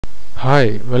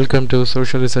Hi, welcome to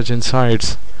Social Research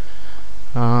Insights.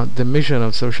 The mission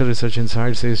of Social Research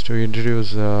Insights is to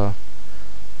introduce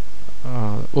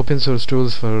open source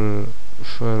tools for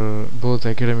both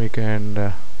academic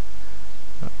and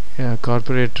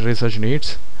corporate research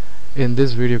needs. In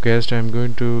this videocast, I am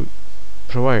going to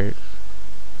provide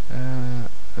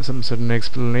some certain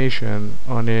explanation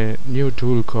on a new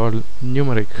tool called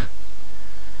Gnumeric.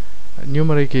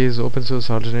 Gnumeric is open source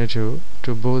alternative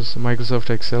to both Microsoft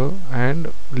Excel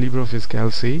and LibreOffice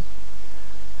Calc,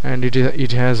 and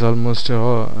it has almost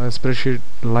a spreadsheet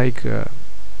like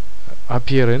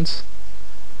appearance.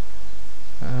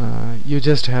 You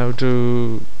just have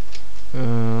to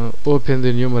open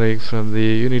the Gnumeric from the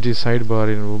Unity sidebar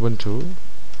in Ubuntu.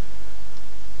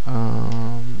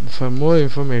 For more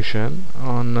information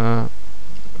on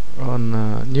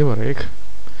Gnumeric,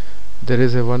 there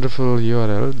is a wonderful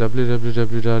URL,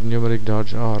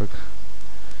 www.gnumeric.org,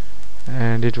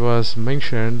 and it was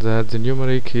mentioned that the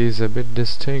Gnumeric is a bit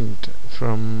distinct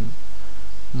from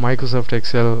Microsoft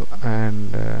Excel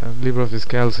and LibreOffice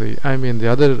Calc. I mean the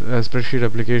other spreadsheet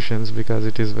applications, because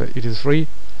it is free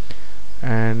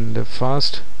and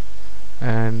fast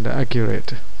and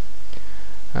accurate.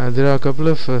 There are a couple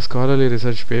of scholarly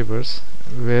research papers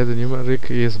where the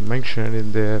Gnumeric is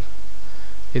mentioned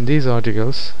in these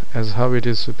articles as how it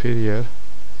is superior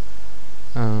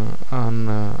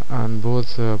on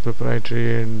both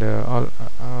proprietary and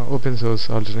open source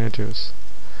alternatives.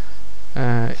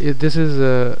 This is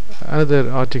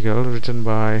another article written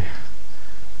by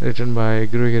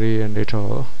Gregory and et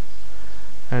al.,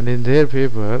 and in their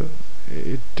paper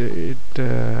it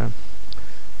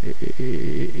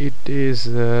is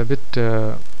a bit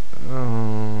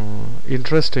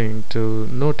interesting to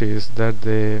notice that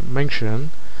they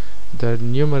mention that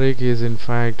Gnumeric is in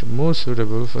fact more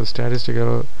suitable for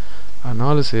statistical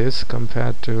analysis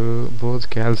compared to both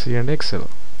Calc and Excel.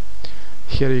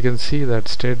 Here you can see that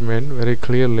statement very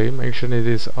clearly mentioned in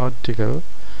this article.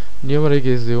 Gnumeric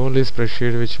is the only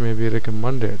spreadsheet which may be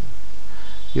recommended.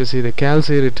 You see, the Calc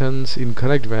returns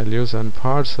incorrect values on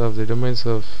parts of the domains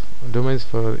for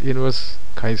inverse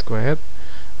chi-square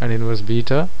and inverse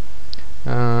beta.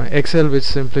 Excel, which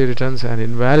simply returns an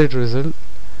invalid result.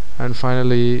 And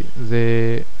finally,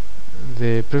 they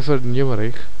preferred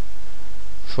Gnumeric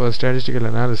for statistical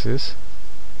analysis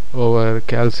over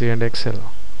Calc and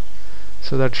Excel.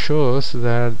 So that shows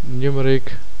that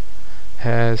Gnumeric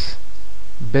has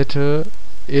better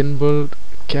inbuilt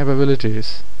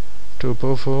capabilities to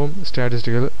perform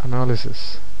statistical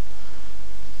analysis.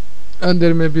 And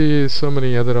there may be so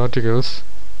many other articles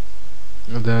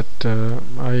that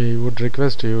I would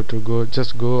request you to go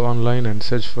online and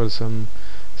search for some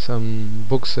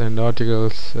books and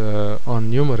articles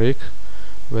on Gnumeric,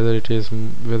 whether it is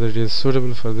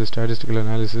suitable for the statistical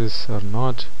analysis or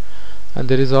not. And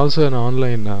there is also an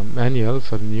online manual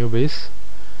for newbies,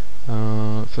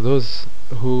 for those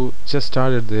who just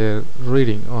started their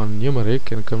reading on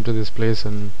Gnumeric and come to this place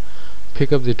and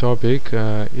pick up the topic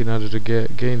in order to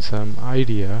gain some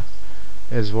idea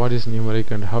as what is Gnumeric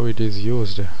and how it is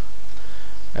used.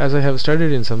 As I have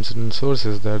studied in some certain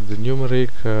sources, that the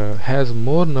Gnumeric has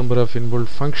more number of inbuilt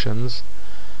functions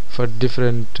for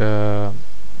different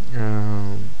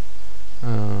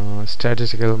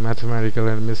statistical, mathematical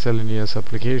and miscellaneous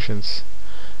applications.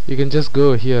 You can just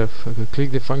go here,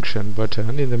 click the function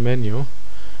button in the menu,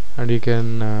 and you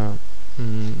can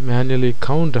manually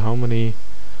count how many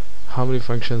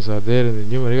functions are there in the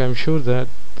Gnumeric. I'm sure that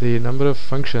the number of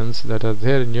functions that are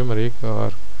there in Gnumeric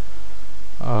are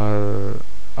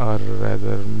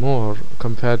rather more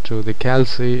compared to the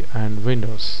Calc and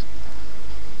Windows.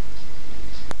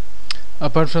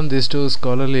 Apart from these two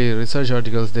scholarly research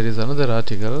articles, there is another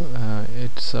article.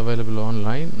 It's available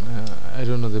online. I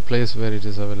don't know the place where it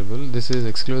is available. This is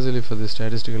exclusively for the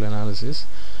statistical analysis.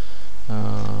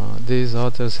 These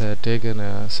authors had taken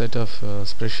a set of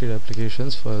spreadsheet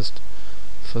applications first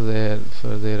for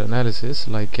their analysis,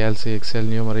 like Calc, Excel,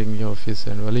 Gnumeric, Office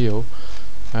and Valio.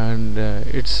 And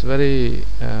it's very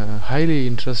highly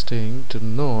interesting to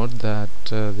note that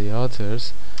the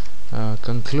authors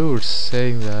concludes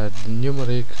saying that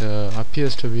Gnumeric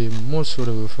appears to be more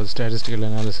suitable for statistical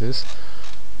analysis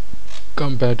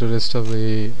compared to rest of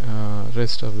the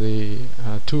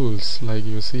tools. Like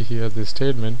you see here, the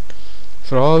statement: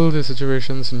 for all the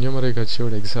situations, Gnumeric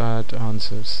achieved exact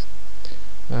answers.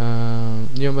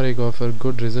 Gnumeric offered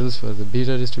good results for the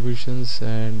beta distributions,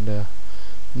 and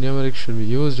Gnumeric should be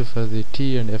used for the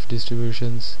T and F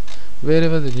distributions.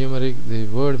 Wherever the Gnumeric, the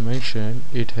word mentioned,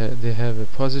 they have a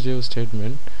positive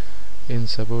statement in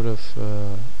support of.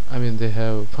 They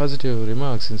have positive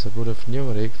remarks in support of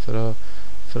Gnumeric for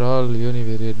for all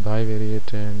univariate,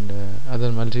 bivariate, and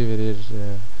other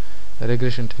multivariate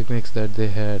regression techniques that they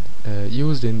had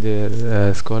used in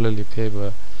their scholarly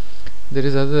paper. There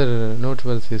is other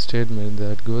noteworthy statement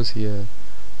that goes here,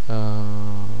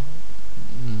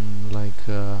 like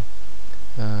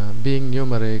being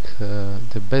numeric,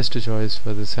 the best choice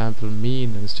for the sample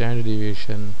mean and standard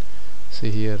deviation.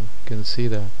 See here, you can see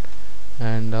that.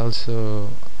 And also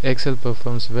Excel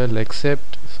performs well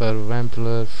except for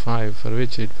Wampler 5, for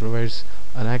which it provides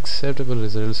unacceptable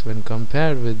results when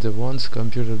compared with the ones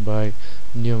computed by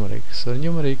Gnumeric. So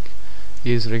Gnumeric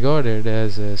is regarded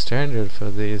as a standard for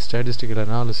the statistical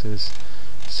analysis.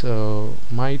 So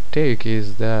my take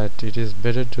is that it is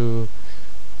better to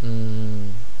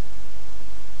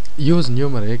use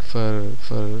Gnumeric for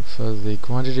the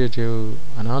quantitative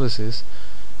analysis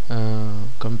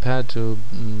compared to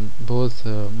both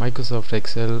Microsoft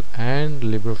Excel and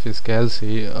LibreOffice Calc,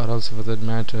 or also for that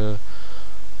matter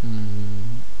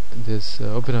this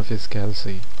OpenOffice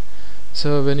Calc.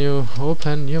 So when you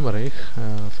open Gnumeric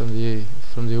from the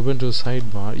Ubuntu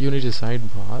sidebar, Unity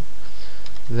sidebar,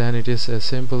 then it is a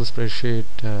simple spreadsheet.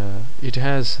 It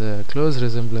has a close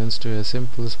resemblance to a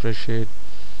simple spreadsheet,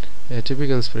 a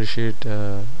typical spreadsheet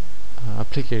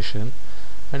application,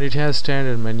 and it has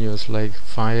standard menus like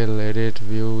file, edit,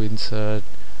 view, insert,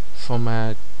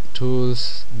 format,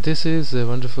 tools. This is a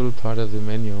wonderful part of the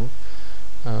menu.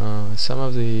 Some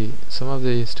of the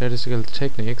statistical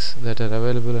techniques that are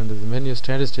available under the menu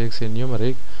statistics in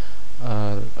Gnumeric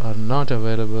are not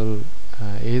available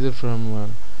either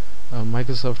from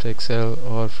Microsoft Excel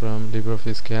or from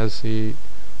LibreOffice Calc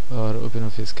or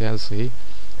OpenOffice Calc.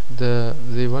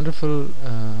 The wonderful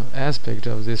aspect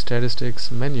of the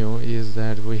statistics menu is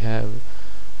that we have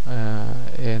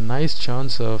a nice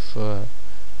chance of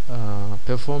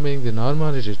performing the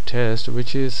normality test,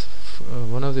 which is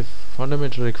one of the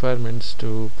fundamental requirements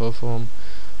to perform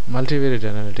multivariate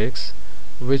analytics,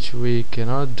 which we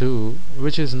cannot do,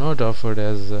 which is not offered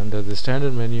as under the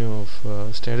standard menu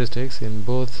of statistics in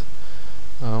both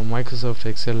Microsoft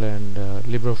Excel and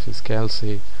LibreOffice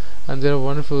Calc. And there are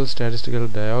wonderful statistical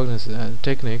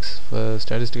techniques for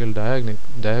statistical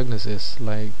diagnosis,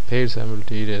 like paid sample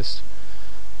t-test,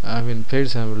 paid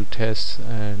sample tests,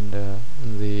 and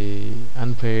the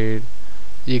unpaid,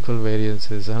 equal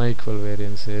variances, unequal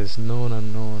variances, known,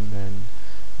 unknown, and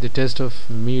the test of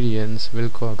medians,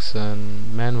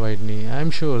 Wilcoxon, Mann-Whitney. I am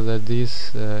sure that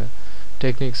these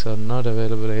techniques are not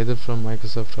available either from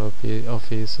Microsoft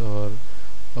Office or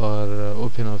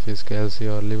OpenOffice Calc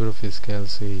or LibreOffice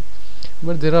Calc.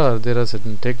 But there are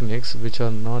certain techniques which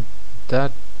are not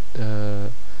that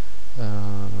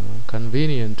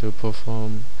convenient to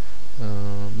perform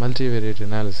multivariate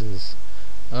analysis.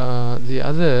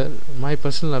 My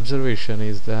personal observation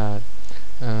is that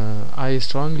I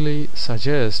strongly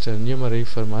suggest Gnumeric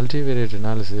for multivariate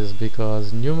analysis,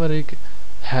 because Gnumeric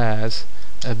has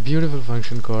a beautiful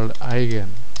function called eigen.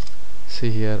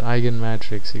 See here, eigen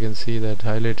matrix. You can see that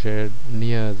highlighted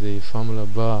near the formula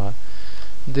bar.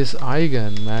 This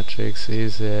eigen matrix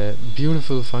is a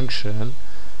beautiful function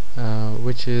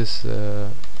which is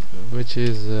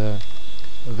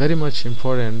very much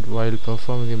important while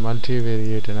performing the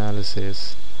multivariate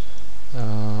analysis.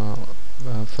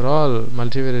 For all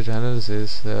multivariate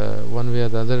analysis, one way or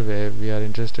the other way, we are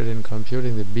interested in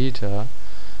computing the beta.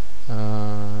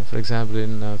 For example,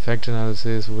 in factor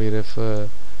analysis,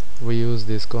 we use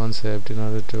this concept in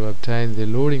order to obtain the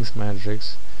loadings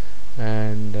matrix,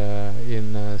 and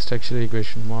in structural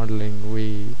equation modeling,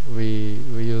 we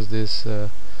use this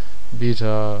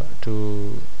beta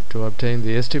to obtain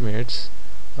the estimates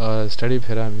or study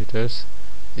parameters.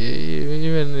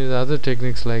 Even in other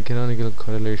techniques like canonical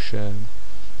correlation,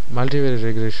 multivariate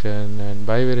regression, and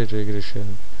bivariate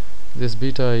regression, this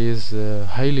beta is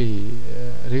highly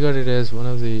regarded as one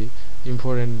of the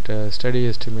important study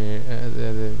estimate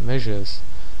the measures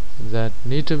that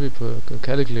need to be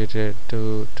calculated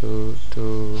to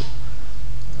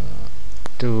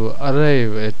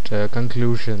arrive at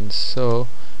conclusions. So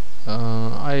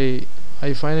I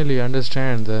finally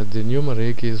understand that the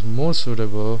Gnumeric is more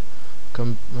suitable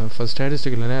for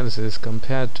statistical analysis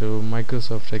compared to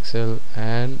Microsoft Excel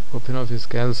and OpenOffice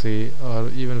Calc, or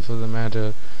even for the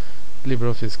matter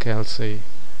LibreOffice Calc.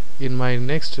 In my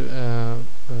next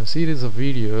series of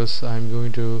videos, I'm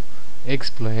going to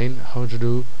explain how to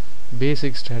do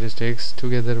basic statistics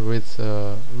together with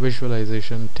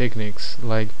visualization techniques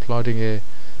like plotting a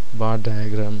bar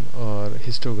diagram or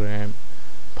histogram,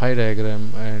 pie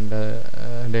diagram, and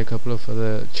a couple of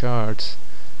other charts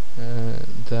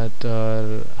that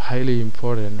are highly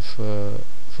important for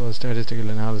statistical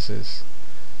analysis.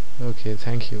 Okay,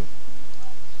 thank you.